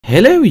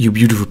Hello you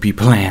beautiful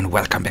people and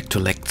welcome back to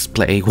Let's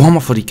Play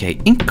Warhammer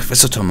 40k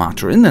Inquisitor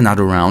Martyr in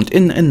another round,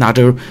 in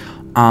another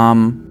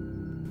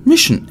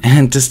mission.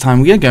 And this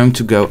time we are going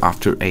to go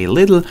after a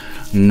little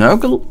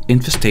Nurgle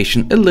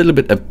infestation, a little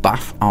bit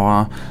above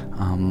our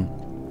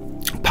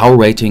power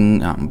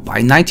rating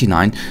by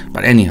 99.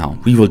 But anyhow,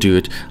 we will do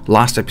it.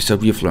 Last episode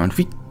we have learned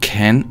we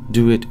can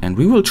do it, and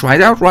we will try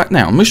it out right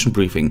now. Mission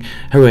briefing.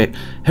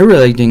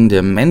 Heralding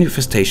the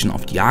manifestation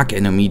of the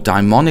Archenemy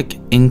demonic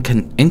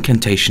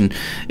incantation.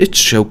 It's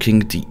choking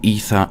the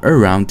ether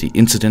around the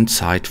incident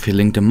site,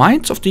 filling the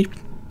minds of the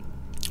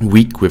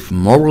weak with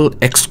moral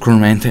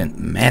excrement and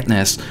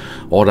madness.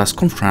 Orders: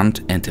 confront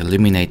and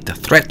eliminate the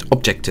threat.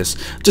 Objectives: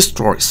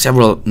 destroy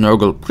several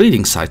Nurgle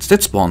breeding sites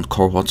that spawn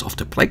cohorts of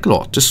the Plague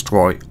Lord.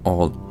 Destroy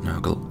all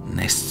Nurgle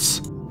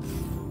nests.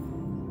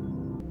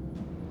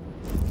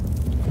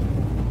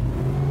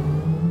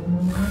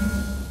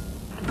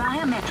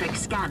 Biometric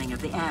scanning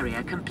of the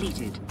area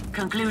completed.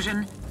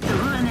 Conclusion: the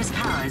ruinous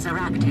powers are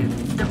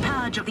active. The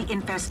purge of the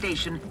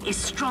infestation is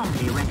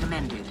strongly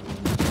recommended.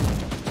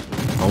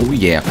 Oh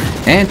yeah,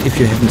 and if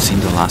you haven't seen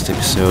the last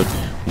episode,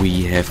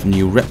 we have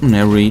new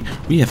weaponry.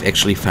 We have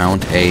actually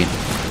found a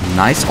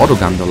nice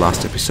autogun the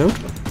last episode.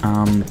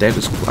 That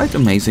is quite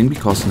amazing,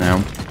 because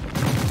now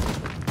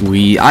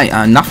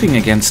I nothing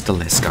against the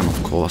less gun,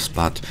 of course,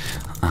 but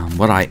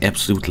what I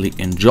absolutely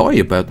enjoy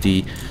about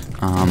the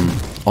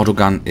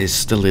autogun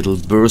is the little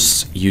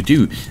bursts you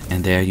do,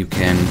 and there you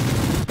can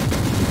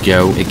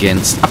go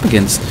up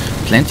against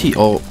plenty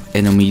of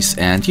enemies,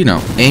 and you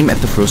know, aim at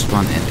the first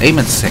one and aim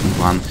at the second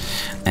one,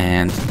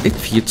 and it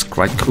feels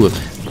quite cool.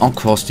 Of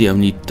course, the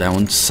only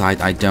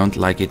downside, I don't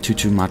like it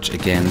too much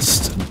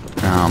against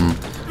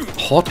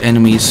hot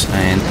enemies,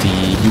 and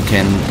you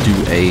can do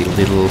a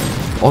little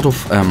auto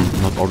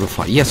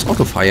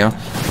fire,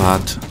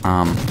 but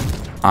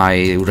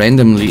I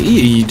randomly,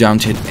 you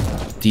don't hit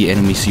the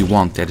enemies you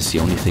want. That is the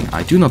only thing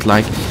I do not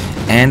like,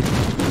 and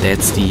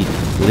that's the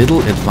little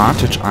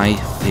advantage I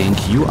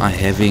think you are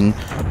having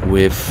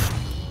with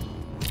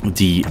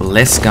the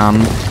less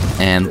gun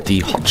and the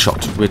hot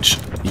shot, which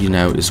you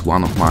know is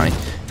one of my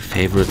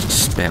favorite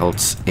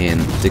spells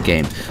in the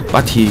game.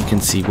 But here you can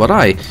see what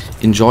I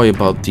enjoy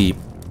about the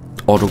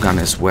autogun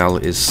as well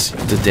is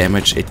the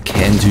damage it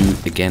can do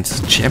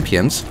against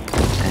champions,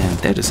 and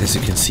that is, as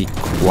you can see,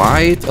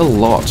 quite a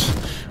lot.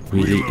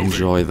 Really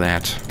enjoy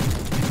that.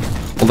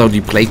 Although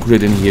the plague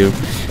grid in here,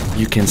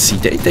 you can see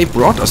they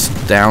brought us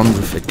down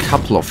with a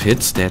couple of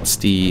hits. That's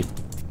the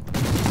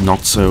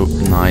not so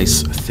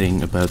nice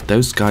thing about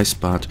those guys,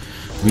 but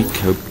we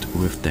coped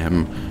with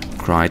them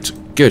quite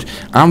good.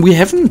 We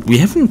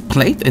haven't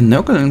played a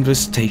Nurgle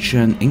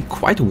infestation in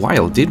quite a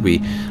while, did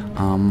we?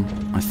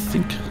 I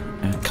think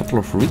a couple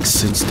of weeks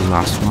since the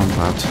last one,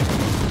 but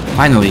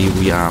finally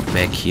we are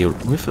back here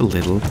with a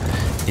little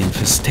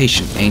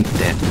infestation. Ain't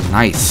that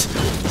nice?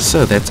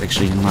 So that's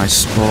actually a nice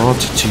spot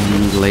to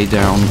lay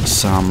down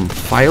some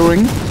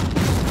firing.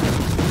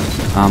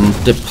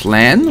 The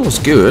plan was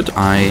good.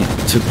 I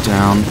took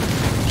down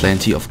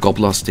plenty of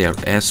gobblers there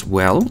as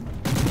well.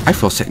 I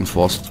for a second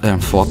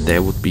thought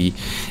there would be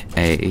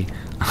a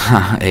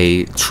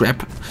a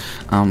trap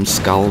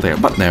skull there,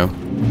 but no.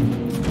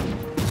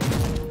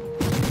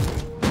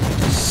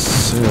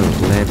 So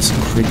let's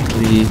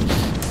quickly.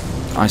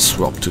 I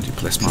swap to the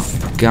plasma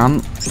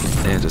gun.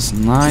 That is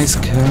nice.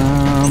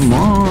 Come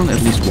on,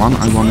 at least one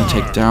I want to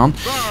take down.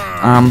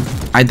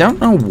 I don't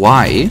know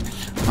why.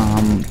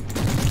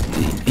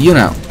 You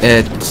know,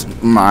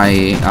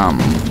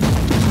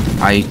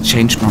 I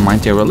changed my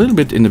mind there a little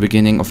bit in the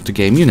beginning of the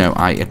game. You know,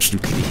 I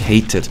absolutely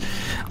hated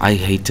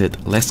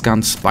less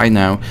guns. By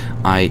now,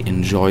 I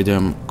enjoy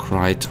them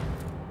quite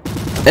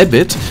a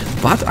bit.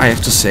 But I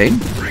have to say,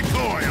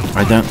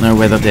 I don't know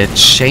whether that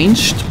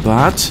changed,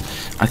 but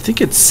I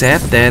think it's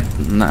sad that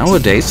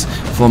nowadays,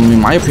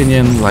 from my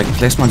opinion, like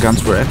plasma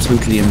guns were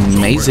absolutely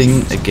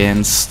amazing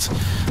against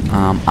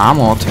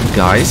armored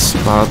guys,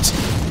 but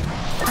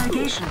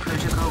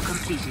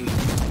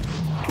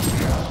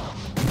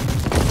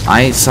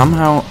I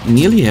somehow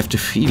nearly have the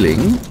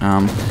feeling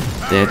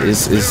that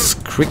is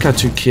quicker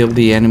to kill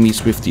the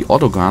enemies with the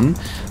autogun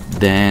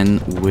than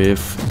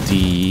with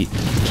the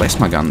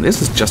plasma gun.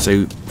 This is just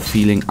a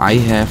feeling I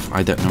have.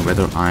 I don't know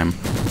whether I'm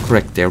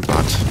correct there,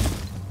 but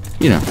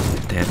you know,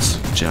 that's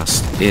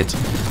just it.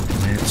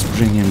 Let's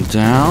bring him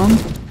down.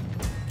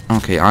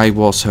 Okay, I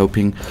was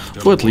hoping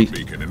for at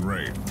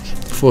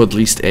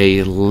least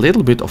a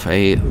little bit of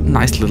a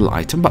nice little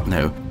item, but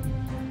no.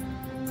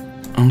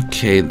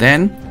 Okay,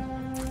 then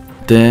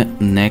the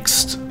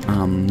next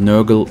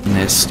Nurgle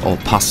nest or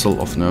puzzle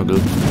of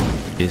Nurgle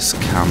is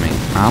coming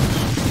up.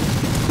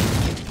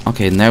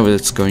 Okay, now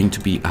it's going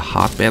to be a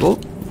hard battle.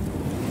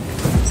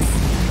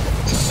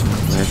 So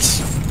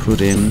let's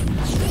put in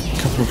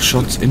a couple of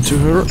shots into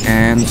her,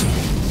 and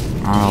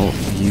I'll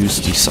use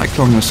the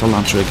Cyclone Missile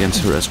Launcher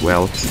against her as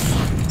well,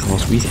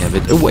 because we have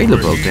it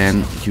available.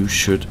 Then you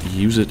should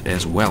use it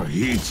as well.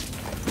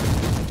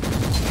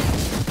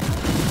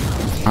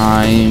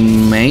 I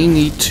may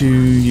need to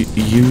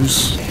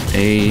use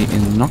a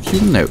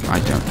inoculate? No, I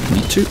don't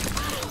need to.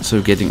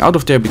 So getting out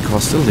of there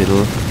because the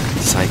little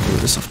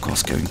cycle is of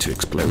course going to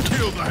explode.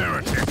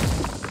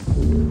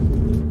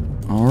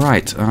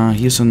 Alright,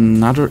 here's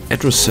another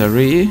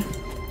adversary.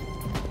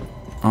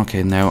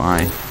 Okay, now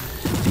I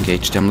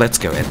engage them. Let's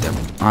go at them.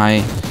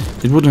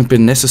 It wouldn't have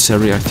been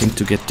necessary, I think,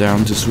 to get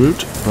down this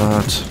route,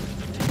 but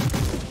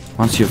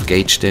once you've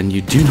gauged, then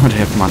you do not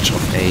have much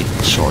of a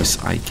choice,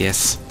 I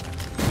guess.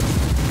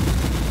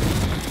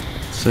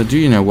 So do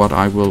you know what?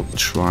 I will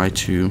try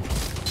to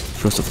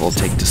first of all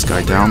take this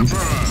guy down,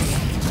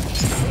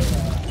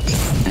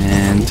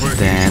 and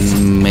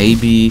then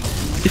maybe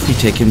if we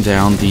take him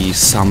down, the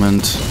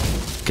summoned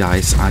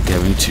guys are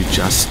going to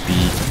just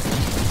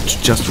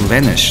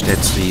vanish.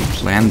 That's the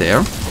plan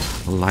there,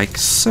 like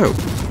so.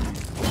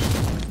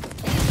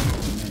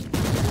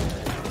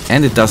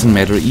 And it doesn't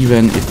matter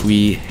even if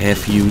we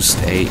have used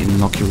a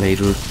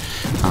inoculator.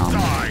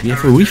 We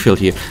have a refill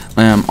here.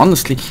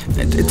 Honestly,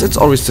 it's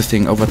always the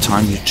thing. Over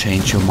time, you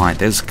change your mind.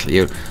 That's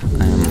clear.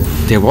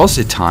 There was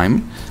a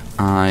time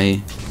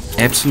I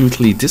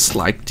absolutely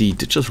disliked the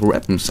digital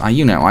weapons.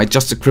 I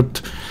just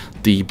equipped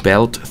the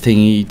belt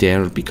thingy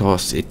there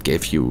because it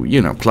gave you,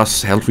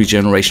 plus health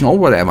regeneration or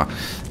whatever.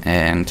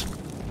 And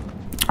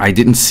I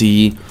didn't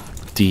see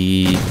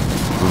the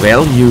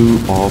value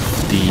of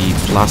the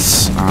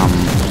plus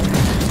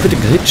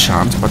critical hit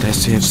chance, but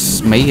as you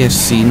may have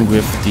seen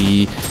with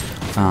the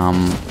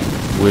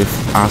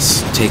with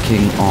us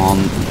taking on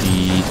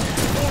the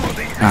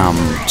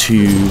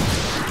two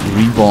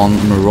reborn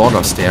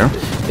marauders there,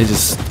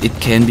 it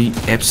can be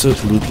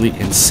absolutely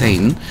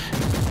insane.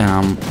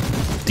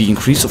 The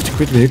increase of the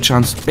critical hit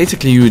chance,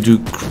 basically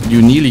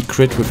you nearly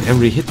crit with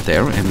every hit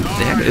there, and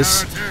that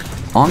is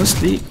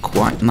honestly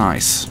quite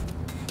nice.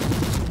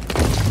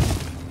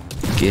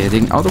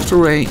 Getting out of the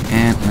way,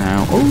 and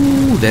now,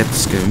 oh,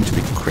 that's going to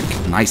be quick.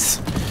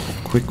 Nice.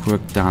 Quick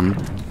work done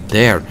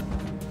there.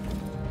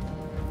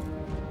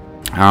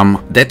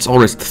 That's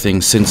always the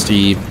thing. Since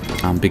the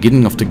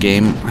beginning of the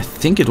game, I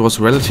think it was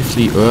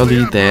relatively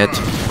early that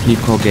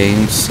Nipcore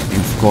Games,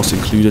 of course,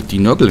 included the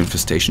Nurgle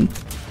infestation,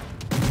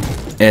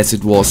 as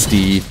it was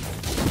the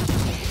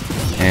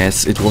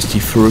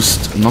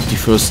first, not the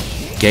first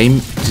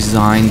game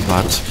design,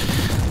 but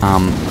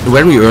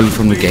very early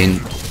from the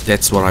game.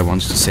 That's what I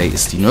wanted to say,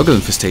 is the Nurgle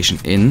infestation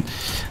in,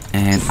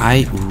 and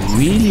I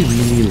really,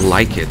 really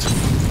like it.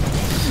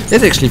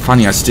 That's actually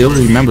funny. I still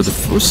remember the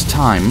first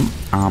time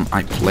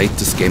I played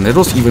this game. That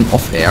was even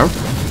off air.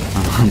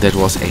 That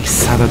was a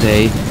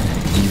Saturday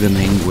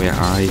evening where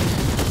I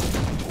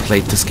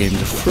played this game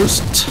the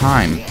first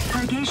time.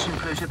 Purgation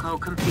protocol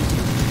completed.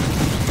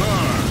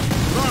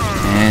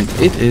 And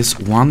it is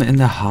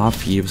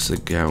 1.5 years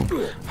ago.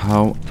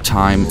 How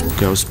time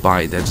goes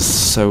by. That is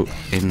so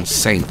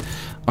insane.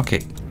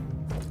 Okay.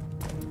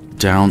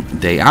 Down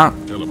they are.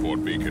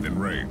 Teleport beacon in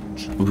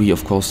range. We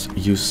of course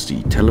use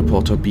the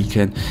teleporter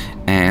beacon,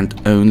 and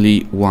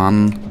only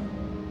one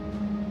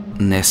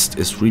nest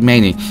is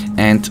remaining.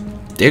 And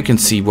there you can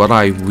see what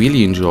I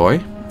really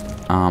enjoy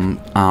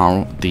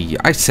are the,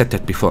 I said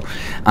that before,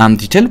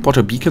 the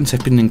teleporter beacons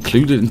have been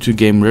included into the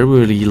game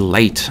very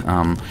late,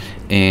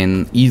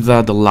 in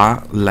either the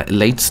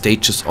late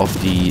stages of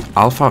the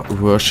alpha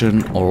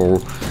version or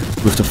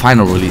with the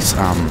final release.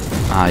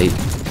 I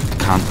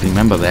can't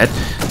remember that,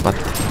 but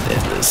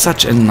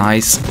such a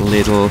nice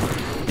little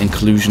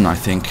inclusion, I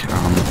think,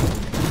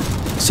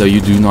 so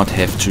you do not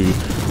have to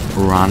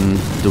run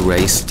the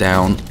race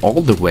down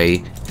all the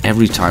way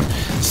every time.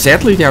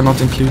 Sadly, they are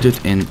not included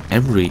in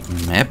every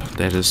map.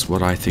 That is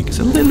what I think is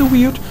a little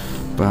weird,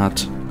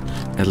 but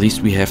at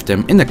least we have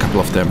them in a couple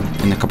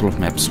of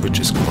maps, which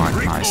is quite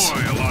nice.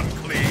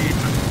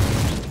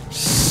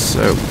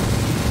 So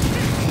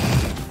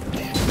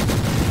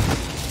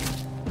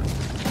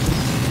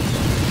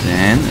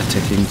then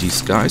attacking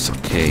these guys.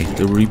 Okay,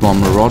 the reborn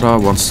marauder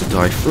wants to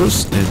die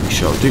first, and we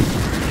shall do.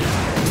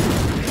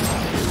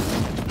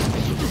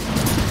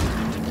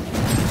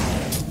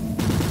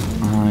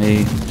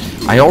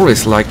 I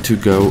always like to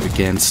go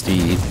against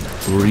the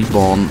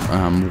reborn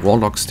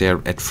warlocks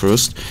there at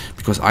first,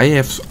 because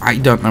I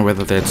don't know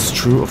whether that's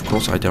true. Of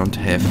course, I don't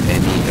have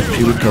any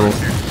empirical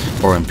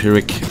or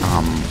empiric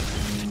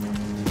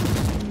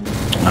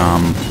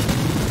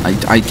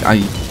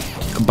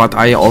but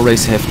I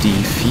always have the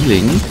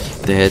feeling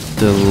that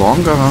the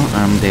longer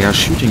they are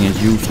shooting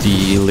at you with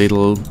the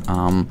little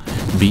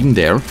beam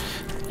there,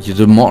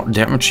 the more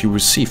damage you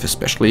receive,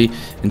 especially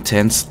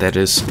intense. That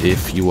is,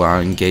 if you are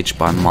engaged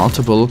by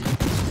multiple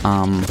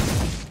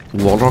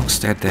warlocks,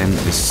 that then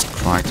is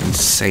quite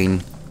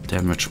insane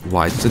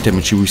damage-wise. The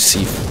damage you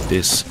receive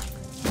is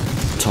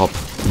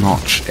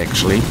top-notch,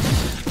 actually.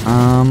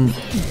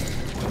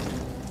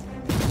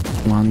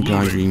 One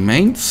guy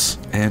remains,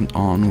 and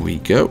on we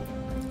go.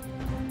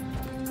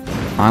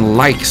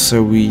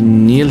 So we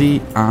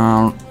nearly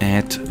are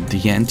at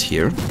the end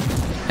here.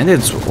 And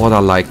that's what I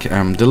like,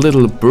 the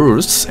little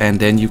bursts, and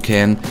then you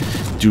can,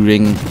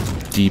 during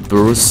the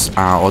bursts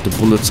or the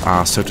bullets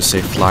are, so to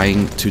say,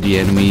 flying to the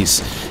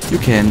enemies, you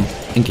can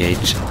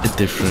engage a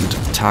different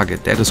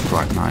target. That is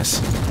quite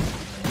nice.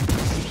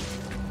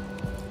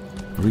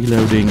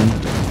 Reloading.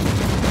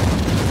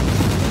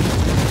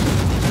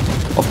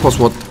 Of course,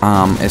 what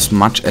as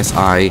much as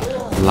I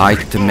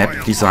like the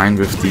map design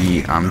with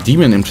the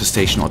demon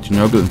infestation or the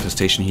noble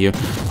infestation here,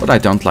 what I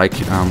don't like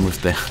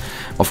with the,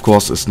 of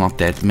course, is not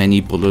that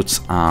many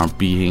bullets are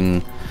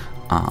being,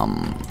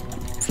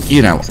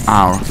 you know,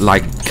 are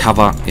like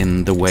cover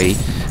in the way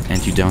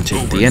and you don't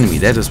hit the enemy.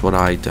 That is what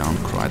I don't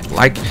quite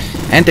like.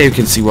 And there you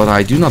can see what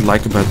I do not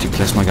like about the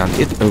plasma gun.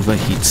 It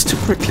overheats too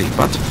quickly,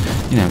 but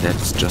you know,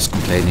 that's just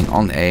complaining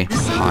on a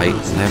high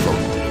level.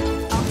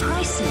 Our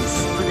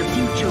prices for the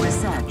future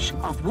research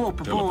of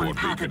warp-borne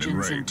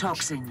pathogens and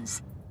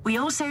toxins. We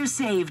also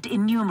saved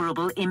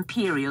innumerable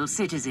Imperial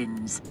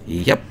citizens.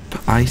 Yep,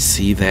 I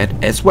see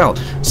that as well.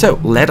 So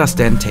let us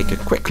then take a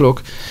quick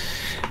look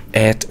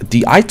at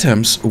the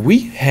items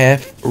we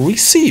have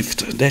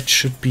received. That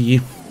should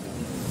be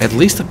at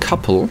least a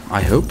couple,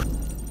 I hope.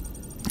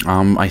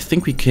 I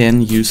think we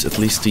can use at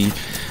least the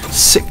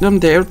Signum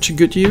there to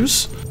good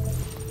use.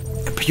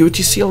 A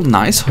Purity Seal,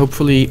 nice,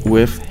 hopefully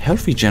with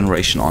health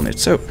regeneration on it.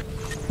 So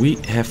we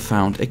have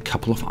found a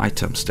couple of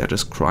items. That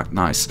is quite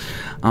nice.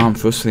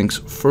 First things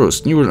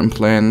first, neural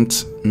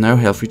implant, no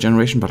health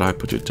regeneration, but I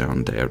put it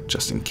down there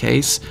just in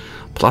case.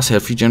 Plus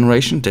health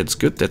regeneration, that's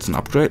good, that's an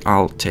upgrade.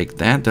 I'll take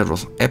that, that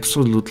was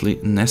absolutely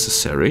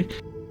necessary.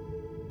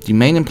 The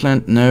main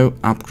implant, no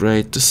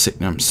upgrade. The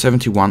Signum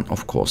 71,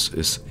 of course,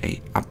 is a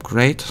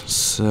upgrade.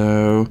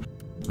 So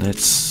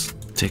let's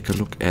take a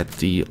look at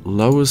the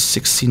lowest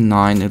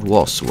 69 it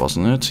was,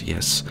 wasn't it?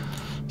 Yes.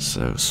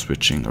 So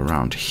switching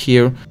around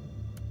here.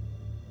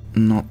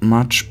 Not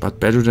much, but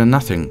better than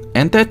nothing.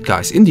 And that,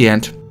 guys, in the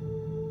end,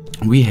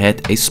 we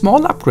had a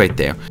small upgrade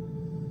there.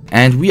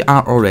 And we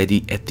are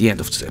already at the end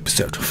of this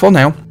episode. For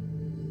now,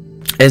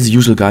 as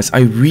usual, guys, I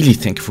really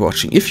thank you for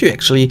watching. If you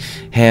actually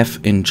have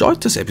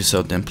enjoyed this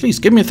episode, then please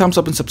give me a thumbs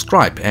up and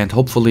subscribe. And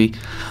hopefully,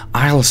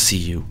 I'll see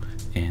you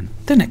in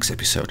the next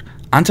episode.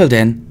 Until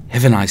then,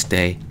 have a nice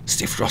day.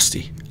 Stay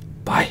frosty.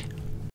 Bye.